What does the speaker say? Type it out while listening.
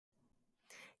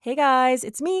Hey guys,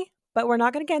 it's me, but we're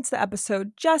not going to get into the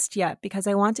episode just yet because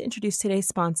I want to introduce today's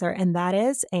sponsor, and that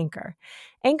is Anchor.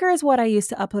 Anchor is what I use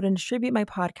to upload and distribute my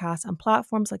podcast on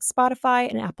platforms like Spotify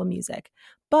and Apple Music,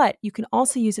 but you can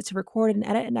also use it to record and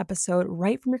edit an episode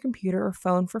right from your computer or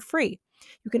phone for free.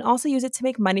 You can also use it to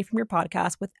make money from your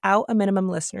podcast without a minimum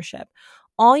listenership.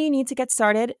 All you need to get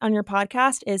started on your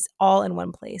podcast is all in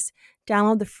one place.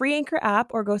 Download the free Anchor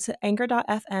app or go to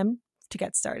anchor.fm to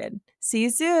get started. See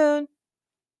you soon.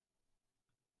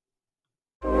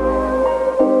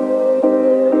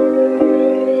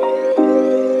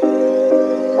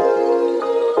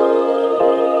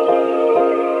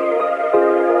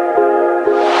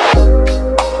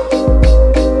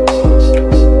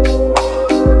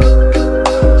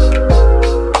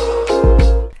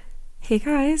 Hey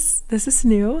guys, this is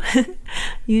new.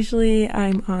 Usually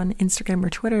I'm on Instagram or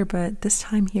Twitter, but this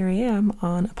time here I am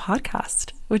on a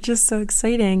podcast, which is so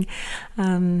exciting.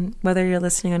 Whether you're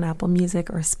listening on Apple Music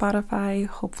or Spotify,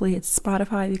 hopefully it's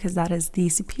Spotify because that is the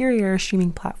superior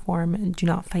streaming platform, and do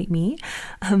not fight me.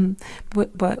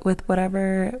 But with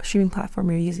whatever streaming platform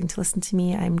you're using to listen to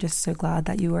me, I'm just so glad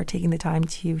that you are taking the time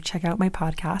to check out my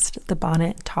podcast, The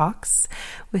Bonnet Talks,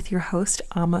 with your host,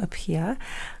 Ama Appiah.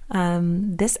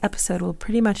 This episode will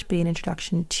pretty much be an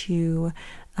introduction to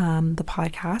the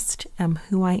podcast,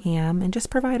 who I am, and just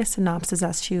provide a synopsis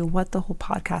as to what the whole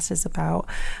podcast is about,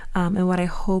 and what I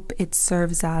hope it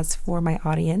serves as for my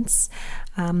audience.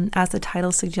 As the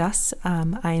title suggests,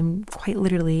 I am quite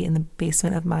literally in the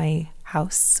basement of my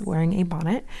house wearing a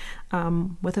bonnet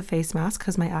with a face mask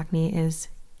because my acne is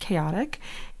chaotic,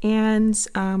 and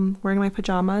wearing my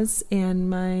pajamas and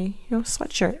my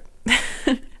sweatshirt.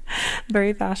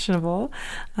 Very fashionable,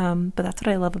 but that's what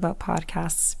I love about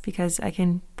podcasts, because I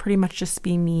can pretty much just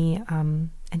be me and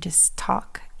just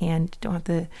talk, and don't have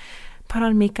to put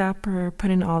on makeup or put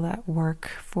in all that work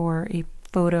for a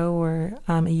photo or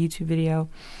a YouTube video.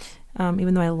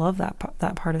 Even though I love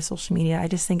that part of social media, I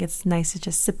just think it's nice to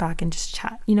just sit back and just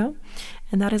chat,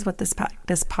 and that is what this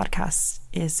podcast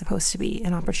is supposed to be,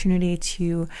 an opportunity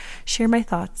to share my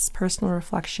thoughts, personal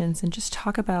reflections, and just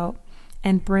talk about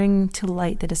and bring to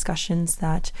light the discussions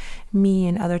that me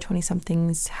and other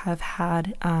 20-somethings have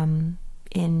had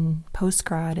in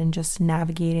post-grad, and just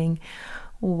navigating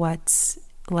what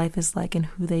life is like and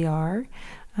who they are.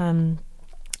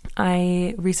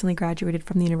 I recently graduated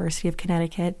from the University of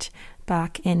Connecticut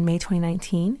back in May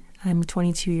 2019. I'm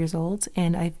 22 years old,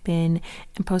 and I've been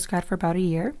in post-grad for about a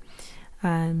year.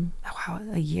 Wow,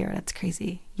 a year, that's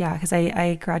crazy. Yeah, because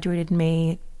I graduated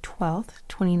May 12th,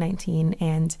 2019,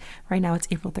 and right now it's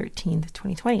April 13th,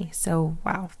 2020. So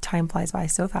wow, time flies by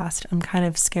so fast. I'm kind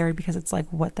of scared because it's like,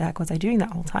 what the heck was I doing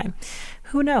that whole time?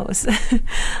 Who knows?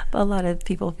 But a lot of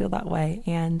people feel that way,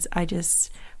 and I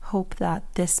just hope that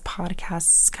this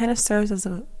podcast kind of serves as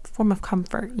a form of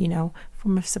comfort,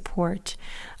 form of support.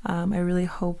 I really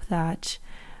hope that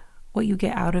what you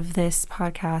get out of this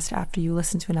podcast after you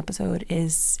listen to an episode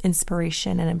is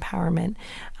inspiration and empowerment,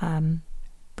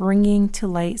 bringing to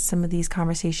light some of these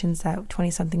conversations that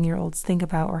 20-something-year-olds think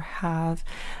about or have.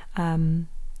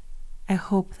 I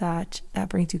hope that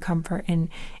brings you comfort and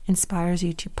inspires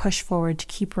you to push forward, to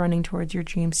keep running towards your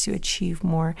dreams, to achieve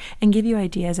more, and give you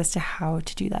ideas as to how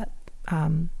to do that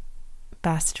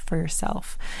best for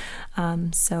yourself.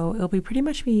 So it'll be pretty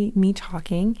much me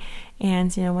talking,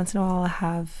 and once in a while I'll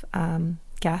have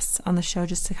guests on the show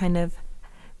just to kind of,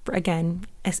 again,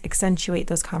 accentuate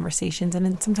those conversations. And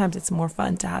then sometimes it's more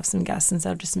fun to have some guests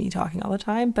instead of just me talking all the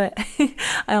time. But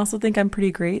I also think I'm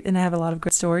pretty great, and I have a lot of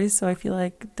good stories, so I feel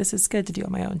like this is good to do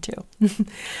on my own too.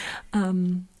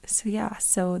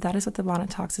 So that is what the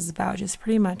Bonnet Talks is about. Just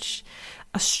pretty much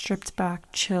a stripped back,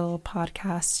 chill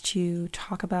podcast to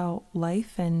talk about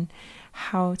life and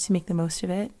how to make the most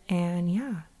of it.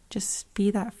 And just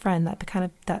be that friend,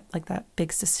 that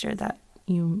big sister that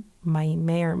you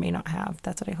may or may not have.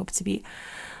 That's what I hope to be.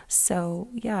 So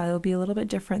it'll be a little bit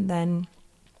different than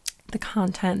the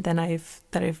content that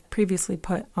I've previously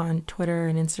put on Twitter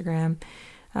and Instagram,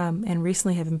 and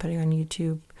recently have been putting on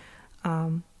YouTube.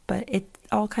 But it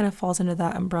all kind of falls under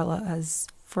that umbrella as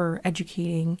for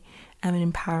educating and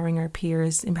empowering our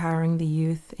peers, empowering the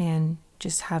youth, and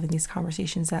just having these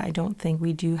conversations that I don't think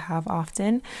we do have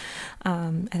often.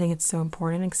 I think it's so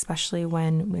important, especially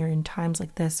when we're in times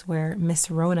like this where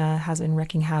Miss Rona has been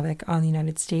wreaking havoc on the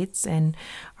United States and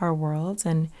our world,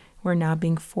 and we're now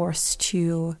being forced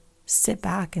to sit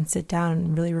back and sit down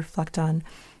and really reflect on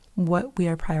what we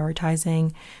are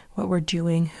prioritizing, what we're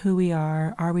doing, who we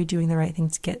are we doing the right thing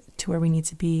to get to where we need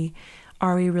to be,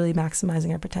 are we really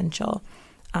maximizing our potential?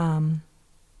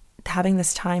 Having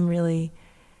this time really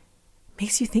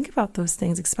makes you think about those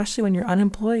things, especially when you're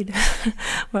unemployed.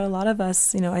 Well, a lot of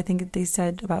us, I think they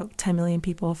said about 10 million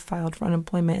people filed for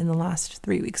unemployment in the last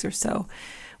 3 weeks or so,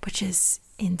 which is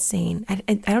insane.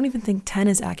 I don't even think 10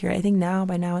 is accurate. I think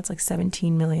by now it's like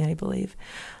 17 million, I believe.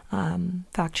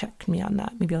 Fact check me on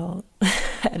that. Maybe I'll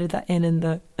edit that in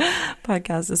the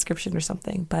podcast description or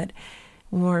something. But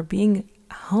when we're being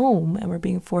home and we're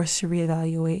being forced to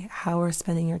reevaluate how we're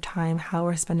spending our time, how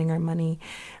we're spending our money,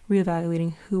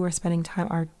 reevaluating who we're spending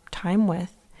our time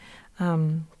with,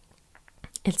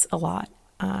 it's a lot.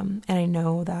 And I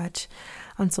know that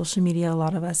on social media, a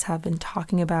lot of us have been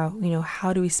talking about,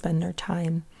 how do we spend our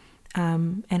time,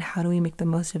 and how do we make the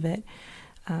most of it?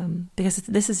 Because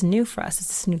this is new for us.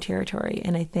 It's new territory.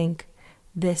 And I think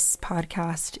this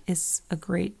podcast is a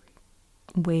great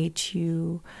way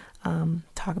to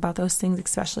talk about those things,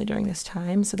 especially during this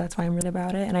time. So that's why I'm really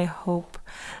about it. And I hope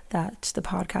that the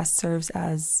podcast serves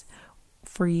as,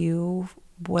 for you,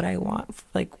 what I want,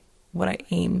 like what I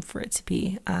aim for it to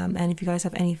be. And if you guys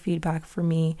have any feedback for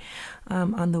me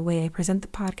on the way I present the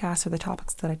podcast or the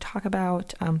topics that I talk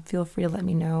about, feel free to let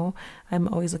me know. I'm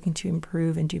always looking to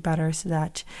improve and do better so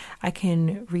that I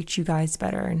can reach you guys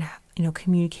better and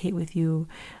communicate with you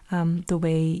the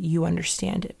way you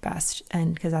understand it best.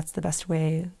 And because that's the best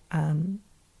way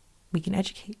we can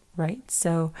educate, right?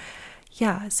 So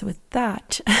so with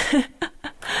that,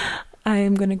 I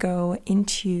am going to go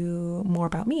into more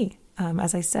about me.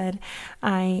 As I said,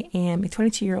 I am a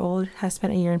 22-year-old, have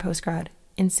spent a year in postgrad.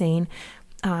 Insane.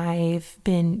 I've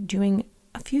been doing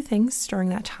a few things during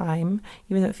that time,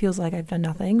 even though it feels like I've done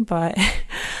nothing, but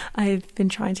I've been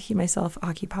trying to keep myself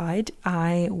occupied.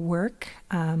 I work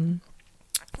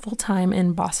full-time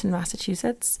in Boston,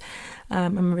 Massachusetts.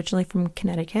 I'm originally from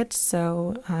Connecticut,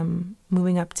 so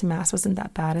moving up to Mass wasn't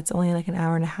that bad. It's only like an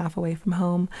hour and a half away from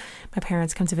home. My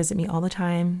parents come to visit me all the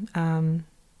time.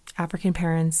 African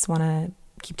parents want to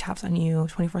keep tabs on you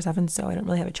 24/7, so I don't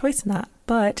really have a choice in that,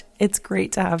 but it's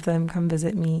great to have them come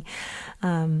visit me,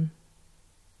 to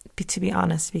be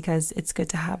honest, because it's good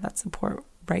to have that support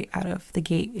right out of the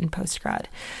gate in postgrad.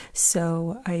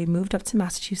 So I moved up to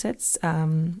Massachusetts a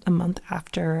month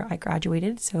after I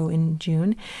graduated, so in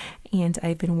June, and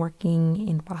I've been working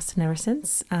in Boston ever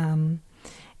since. And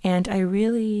I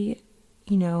really,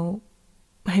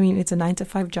 it's a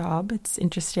 9-to-5 job. It's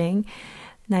interesting.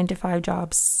 9-to-5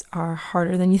 jobs are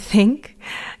harder than you think.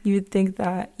 You would think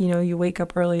that, you wake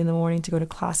up early in the morning to go to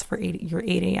class for 8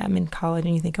 a.m. in college,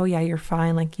 and you think, oh yeah, you're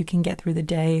fine. Like, you can get through the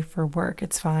day for work.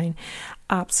 It's fine.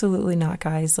 Absolutely not,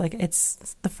 guys. Like,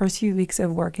 it's the first few weeks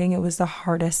of working, it was the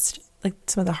hardest, like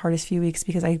some of the hardest few weeks,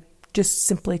 because I just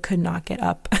simply could not get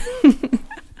up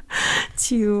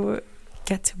to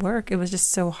get to work. It was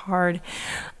just so hard.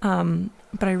 But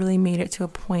I really made it to a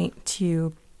point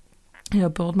to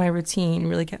build my routine,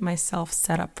 really get myself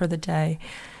set up for the day.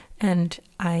 And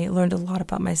I learned a lot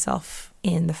about myself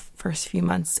in the first few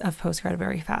months of postgrad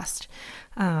very fast.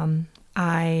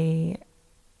 I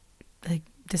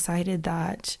decided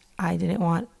that I didn't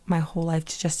want my whole life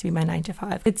to just be my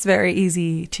 9-to-5. It's very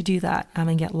easy to do that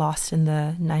and get lost in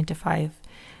the 9-to-5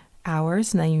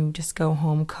 hours, and then you just go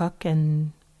home, cook,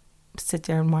 and sit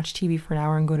there and watch TV for an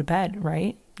hour and go to bed,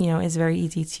 right? It's very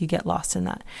easy to get lost in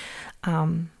that.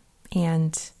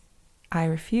 And I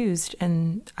refused,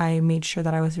 and I made sure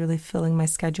that I was really filling my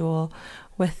schedule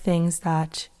with things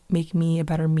that make me a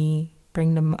better me,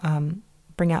 bring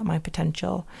out my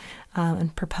potential,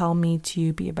 and propel me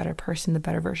to be a better person, the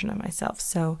better version of myself.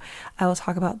 So I will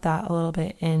talk about that a little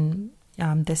bit in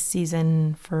this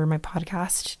season for my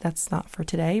podcast. That's not for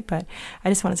today, but I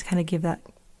just wanted to kind of give that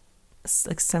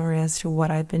summary as to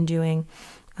what I've been doing.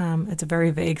 It's a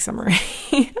very vague summary,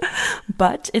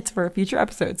 but it's for a future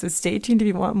episode, so stay tuned if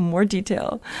you want more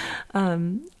detail.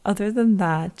 Other than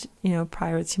that,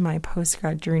 prior to my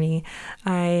postgrad journey,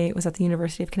 I was at the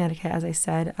University of Connecticut. As I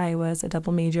said, I was a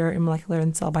double major in molecular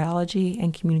and cell biology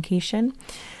and communication.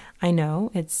 I know,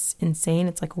 it's insane.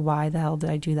 It's like, why the hell did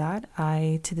I do that?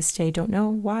 I, to this day, don't know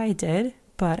why I did,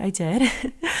 but I did.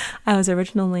 I was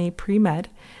originally pre-med.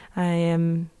 I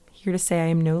am here to say I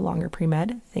am no longer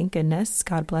pre-med. Thank goodness.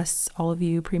 God bless all of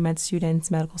you pre-med students,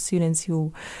 medical students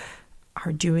who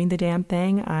are doing the damn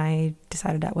thing. I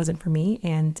decided that wasn't for me,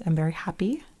 and I'm very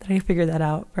happy that I figured that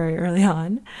out very early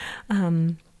on.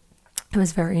 I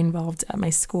was very involved at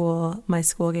my school. My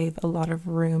school gave a lot of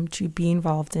room to be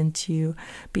involved and to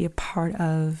be a part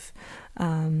of,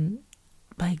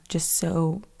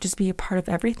 just be a part of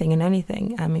everything and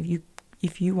anything.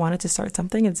 If you wanted to start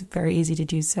something, it's very easy to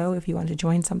do so. If you want to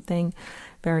join something,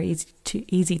 very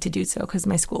easy to do so, because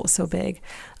my school was so big,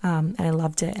 and I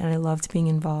loved it, and I loved being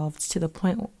involved to the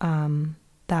point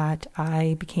that that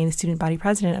I became the student body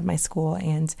president of my school,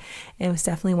 and it was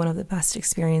definitely one of the best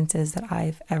experiences that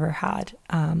I've ever had.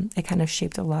 It kind of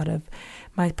shaped a lot of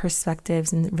my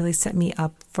perspectives and really set me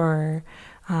up for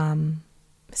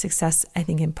success, I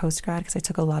think, in post-grad, because I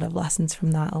took a lot of lessons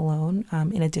from that alone,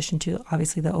 in addition to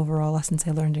obviously the overall lessons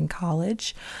I learned in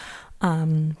college.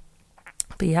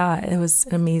 But yeah, it was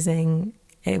an amazing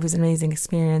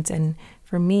experience, and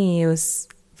for me it was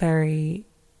very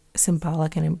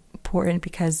symbolic and important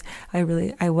because I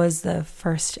was the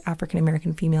first African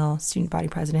American female student body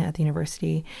president at the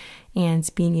university, and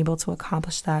being able to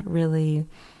accomplish that really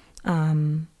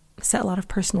set a lot of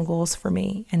personal goals for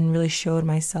me and really showed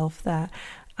myself that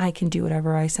I can do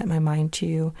whatever I set my mind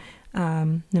to,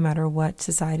 no matter what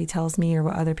society tells me or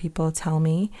what other people tell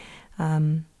me.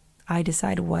 I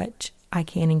decide what I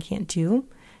can and can't do.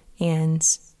 And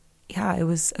yeah, it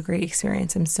was a great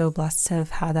experience. I'm so blessed to have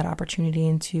had that opportunity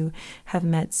and to have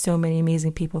met so many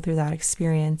amazing people through that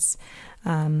experience.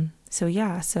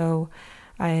 So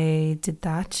I did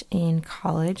that in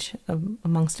college,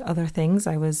 amongst other things.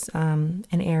 I was an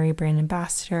area brand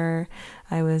ambassador.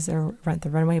 I was a Rent the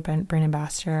Runway brand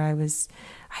ambassador.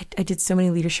 I did so many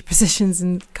leadership positions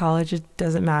in college. It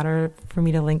doesn't matter for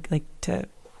me to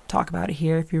talk about it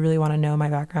here. If you really want to know my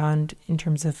background in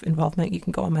terms of involvement, you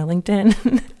can go on my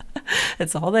LinkedIn.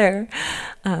 It's all there.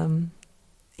 So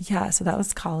that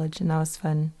was college, and that was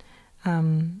fun.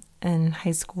 In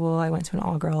high school, I went to an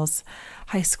all-girls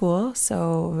high school,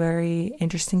 so very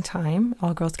interesting time,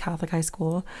 all-girls Catholic high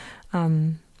school.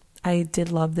 I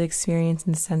did love the experience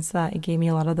in the sense that it gave me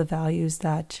a lot of the values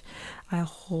that I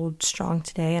hold strong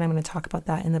today, and I'm going to talk about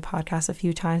that in the podcast a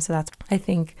few times. So I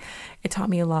think it taught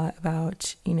me a lot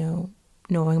about,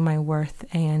 knowing my worth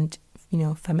and,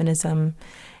 feminism,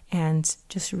 and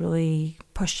just really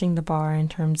pushing the bar in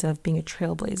terms of being a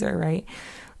trailblazer, right?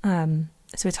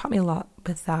 So it taught me a lot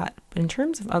with that. But in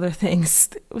terms of other things,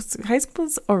 high school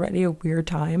was already a weird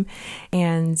time.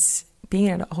 And being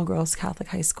at an all-girls Catholic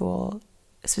high school,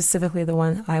 specifically the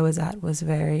one I was at, was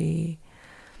very,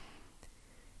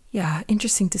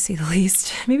 interesting to say the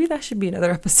least. Maybe that should be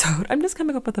another episode. I'm just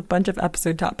coming up with a bunch of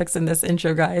episode topics in this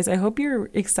intro, guys. I hope you're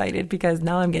excited, because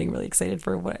now I'm getting really excited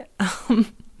for what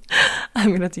I'm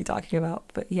going to be talking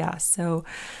about. But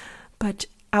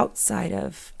outside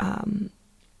of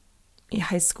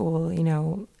high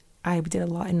school, I did a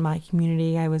lot in my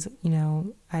community. I was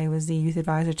the youth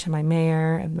advisor to my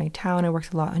mayor of my town. I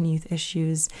worked a lot on youth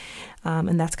issues.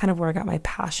 And that's kind of where I got my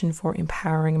passion for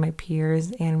empowering my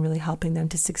peers and really helping them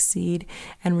to succeed,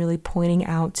 and really pointing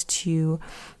out to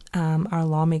our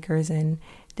lawmakers and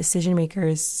decision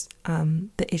makers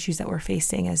the issues that we're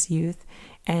facing as youth,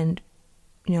 and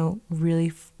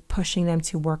really pushing them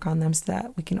to work on them so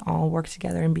that we can all work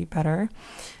together and be better.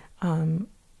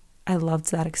 I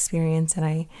loved that experience, and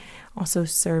I also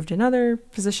served in other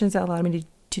positions that allowed me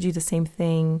to do the same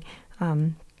thing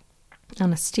on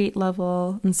a state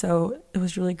level, and so it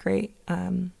was really great.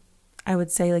 I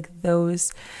would say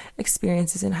those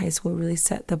experiences in high school really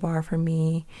set the bar for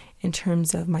me in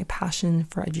terms of my passion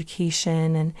for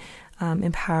education and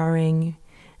empowering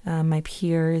my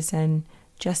peers, and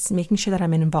just making sure that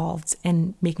I'm involved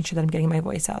and making sure that I'm getting my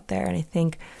voice out there. And I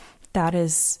think that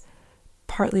is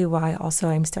partly why also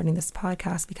I'm starting this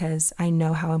podcast, because I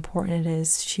know how important it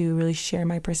is to really share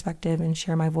my perspective and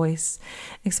share my voice,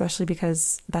 especially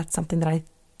because that's something that I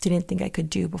didn't think I could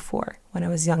do before. When I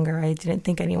was younger, I didn't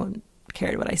think anyone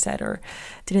cared what I said, or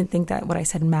didn't think that what I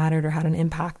said mattered or had an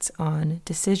impact on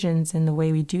decisions and the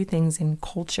way we do things in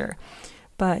culture.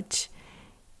 But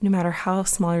no matter how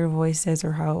small your voice is,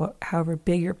 or however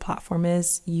big your platform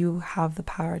is, you have the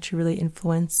power to really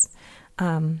influence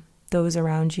those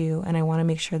around you. And I want to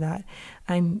make sure that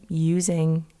I'm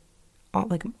using all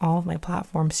of my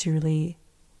platforms to really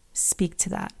speak to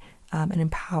that, and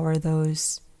empower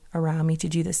those around me to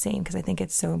do the same, because I think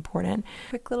it's so important.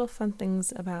 Quick little fun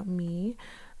things about me.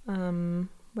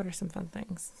 What are some fun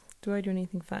things? Do I do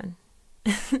anything fun?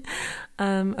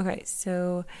 Okay,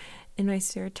 so in my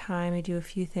spare time, I do a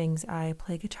few things. I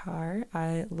play guitar.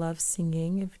 I love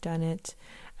singing. I've done it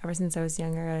ever since I was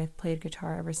younger. I've played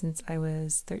guitar ever since I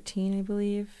was 13, I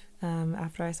believe.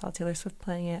 After I saw Taylor Swift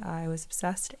playing it, I was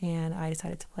obsessed, and I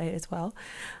decided to play it as well.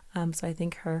 So I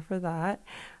thank her for that.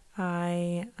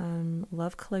 I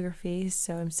love calligraphy,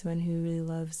 so I'm someone who really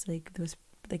loves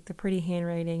the pretty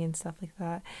handwriting and stuff like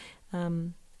that.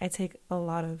 I take a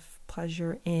lot of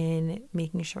pleasure in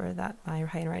making sure that my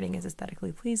handwriting is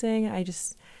aesthetically pleasing. I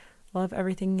just love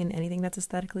everything and anything that's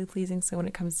aesthetically pleasing. So when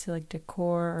it comes to like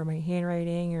decor or my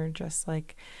handwriting or just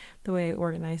like the way I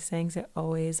organize things, I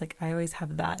always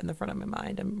have that in the front of my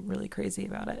mind. I'm really crazy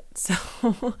about it. So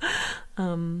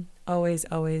always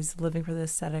living for the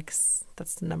aesthetics.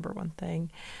 That's the number one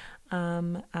thing.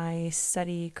 I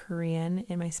study Korean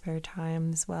in my spare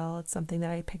time as well. It's something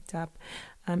that I picked up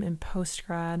in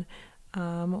post-grad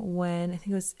when I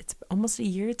think it's almost a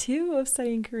year or two of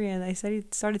studying Korean. I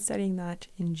started studying that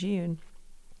in June.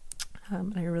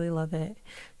 And I really love it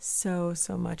so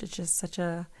much. It's just such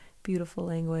a beautiful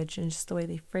language, and just the way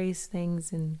they phrase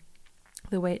things and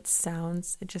the way it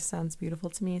just sounds beautiful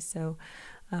to me. So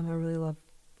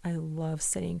I love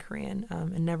studying Korean,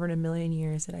 and never in a million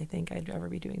years did I think I'd ever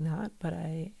be doing that, but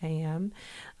I am.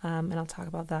 And I'll talk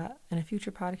about that in a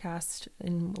future podcast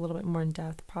in a little bit more in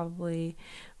depth, probably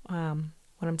when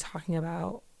I'm talking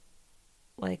about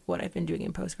like what I've been doing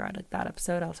in postgrad, like that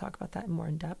episode, I'll talk about that more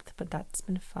in depth, but that's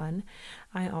been fun.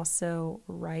 I also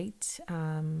write.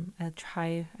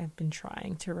 I've been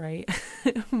trying to write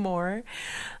more,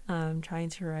 trying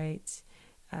to write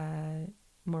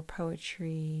more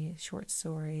poetry, short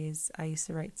stories. I used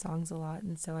to write songs a lot,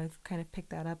 and so I've kind of picked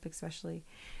that up, especially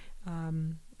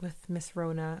with Miss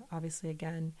Rona, obviously,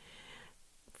 again,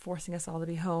 forcing us all to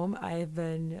be home. I've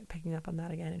been picking up on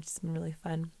that again. It's just been really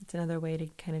fun. It's another way to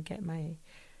kind of get my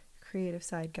creative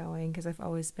side going, because I've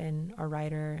always been a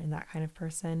writer and that kind of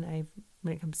person.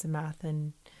 When it comes to math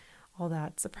and all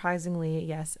that, surprisingly,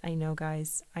 yes, I know,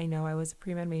 guys, I know I was a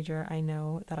pre-med major. I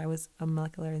know that I was a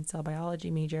molecular and cell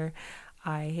biology major.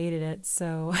 I hated it,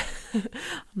 so I'm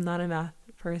not a math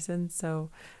person, so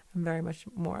I'm very much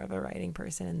more of a writing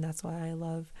person, and that's why I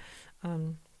love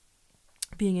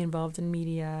being involved in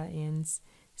media and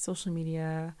social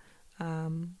media.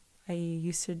 I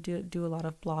used to do a lot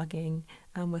of blogging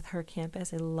with Her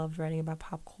Campus. I loved writing about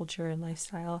pop culture and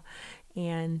lifestyle,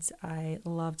 and I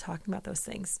love talking about those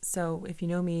things. So if you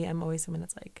know me, I'm always someone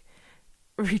that's like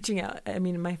reaching out. I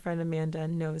mean, my friend Amanda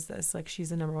knows this. Like, she's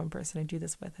the number one person I do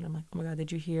this with, and I'm like, oh my god,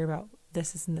 did you hear about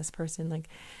this and this person? Like,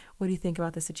 what do you think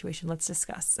about this situation? Let's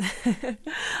discuss.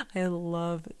 I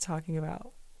love talking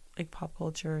about like pop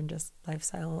culture and just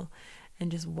lifestyle and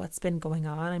just what's been going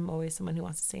on. I'm always someone who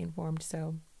wants to stay informed,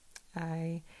 so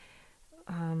I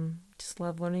just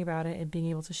love learning about it and being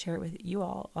able to share it with you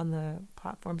all on the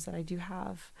platforms that I do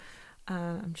have.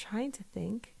 I'm trying to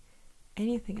think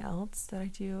anything else that I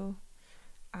do.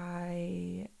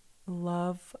 I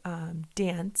love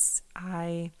dance.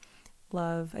 I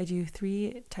do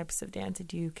 3 types of dance. I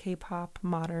do K-pop,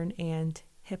 modern, and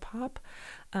hip hop,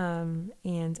 and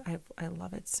I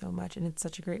love it so much, and it's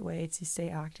such a great way to stay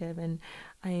active. And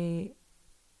I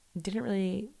didn't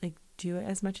really like do it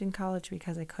as much in college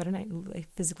because I couldn't. I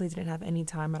physically didn't have any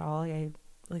time at all. I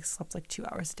like slept like 2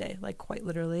 hours a day, like quite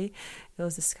literally. It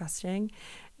was disgusting.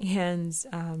 And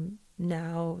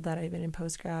now that I've been in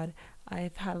postgrad,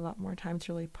 I've had a lot more time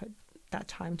to really put that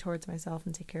time towards myself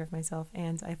and take care of myself.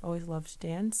 And I've always loved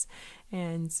dance,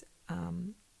 and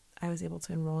I was able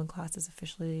to enroll in classes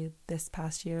officially this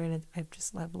past year, and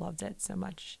I've loved it so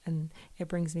much, and it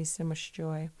brings me so much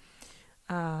joy.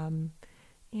 And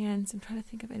I'm trying to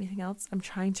think of anything else. I'm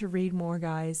trying to read more,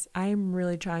 guys. I'm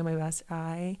really trying my best.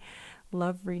 I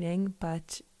love reading,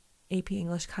 but AP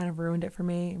English kind of ruined it for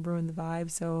me, ruined the vibe,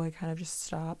 so I kind of just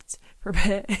stopped for a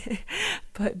bit.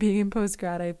 But being in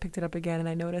postgrad, I picked it up again, and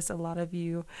I noticed a lot of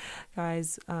you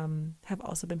guys have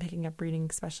also been picking up reading,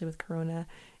 especially with Corona,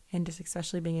 and just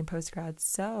especially being in postgrad.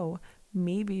 So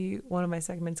maybe one of my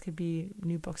segments could be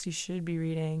new books you should be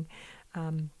reading,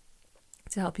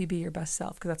 to help you be your best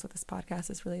self, because that's what this podcast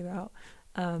is really about.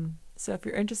 So if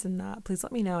you're interested in that, please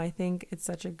let me know. I think it's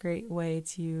such a great way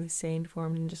to stay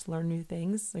informed and just learn new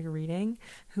things, like reading.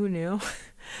 Who knew?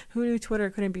 Who knew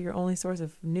Twitter couldn't be your only source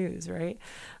of news, right?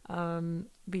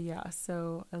 But yeah,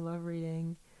 so I love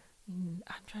reading. I'm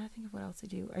trying to think of what else I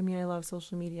do. I mean, I love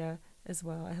social media as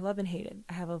well. I love and hate it.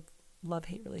 I have a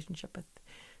love-hate relationship with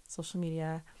social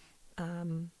media.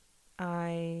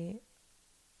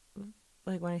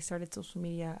 When I started social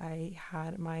media, I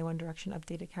had my One Direction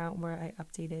update account where I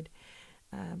updated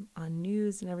on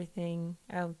news and everything.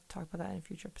 I'll talk about that in a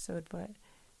future episode, but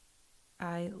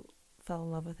I fell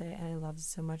in love with it, and I loved it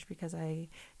so much because I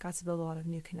got to build a lot of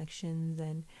new connections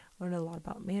and learn a lot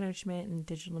about management and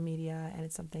digital media, and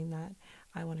it's something that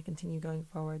I want to continue going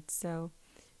forward. So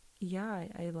yeah,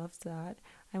 I loved that.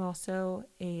 I'm also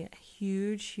a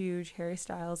huge Harry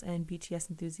Styles and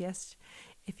BTS enthusiast.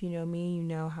 If you know me, you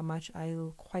know how much I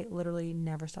quite literally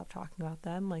never stop talking about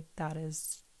them. Like, that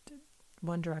is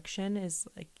One Direction is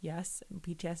like yes,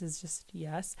 BTS is just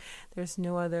yes. There's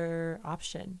no other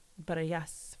option but a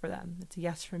yes for them. It's a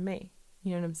yes from me.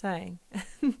 You know what I'm saying?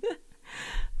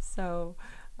 So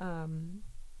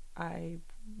I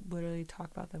literally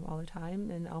talk about them all the time,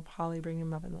 and I'll probably bring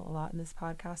them up a lot in this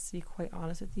podcast, to be quite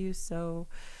honest with you. So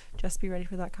just be ready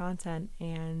for that content,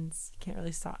 and you can't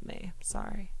really stop me.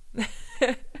 Sorry.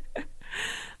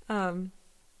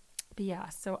 But yeah,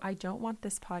 so I don't want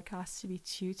this podcast to be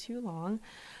too long.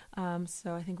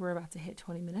 So I think we're about to hit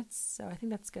 20 minutes. So I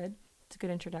think that's good. It's a good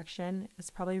introduction. It's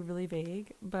probably really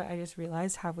vague, but I just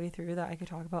realized halfway through that I could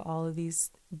talk about all of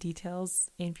these details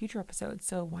in future episodes.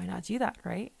 So why not do that,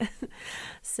 right?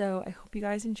 So I hope you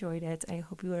guys enjoyed it. I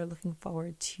hope you are looking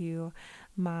forward to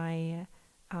my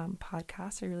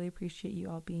podcast. I really appreciate you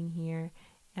all being here.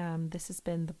 This has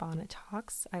been the Bonnet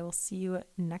Talks. I will see you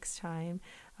next time.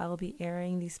 I will be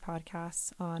airing these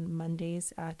podcasts on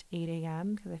Mondays at 8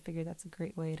 a.m. because I figured that's a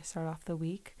great way to start off the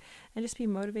week and just be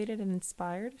motivated and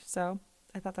inspired. So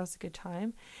I thought that was a good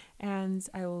time. And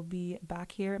I will be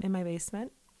back here in my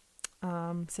basement,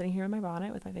 sitting here in my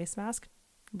bonnet with my face mask,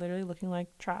 literally looking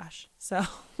like trash. So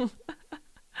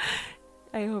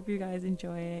I hope you guys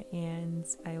enjoy it, and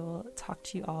I will talk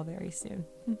to you all very soon.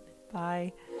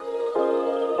 Bye.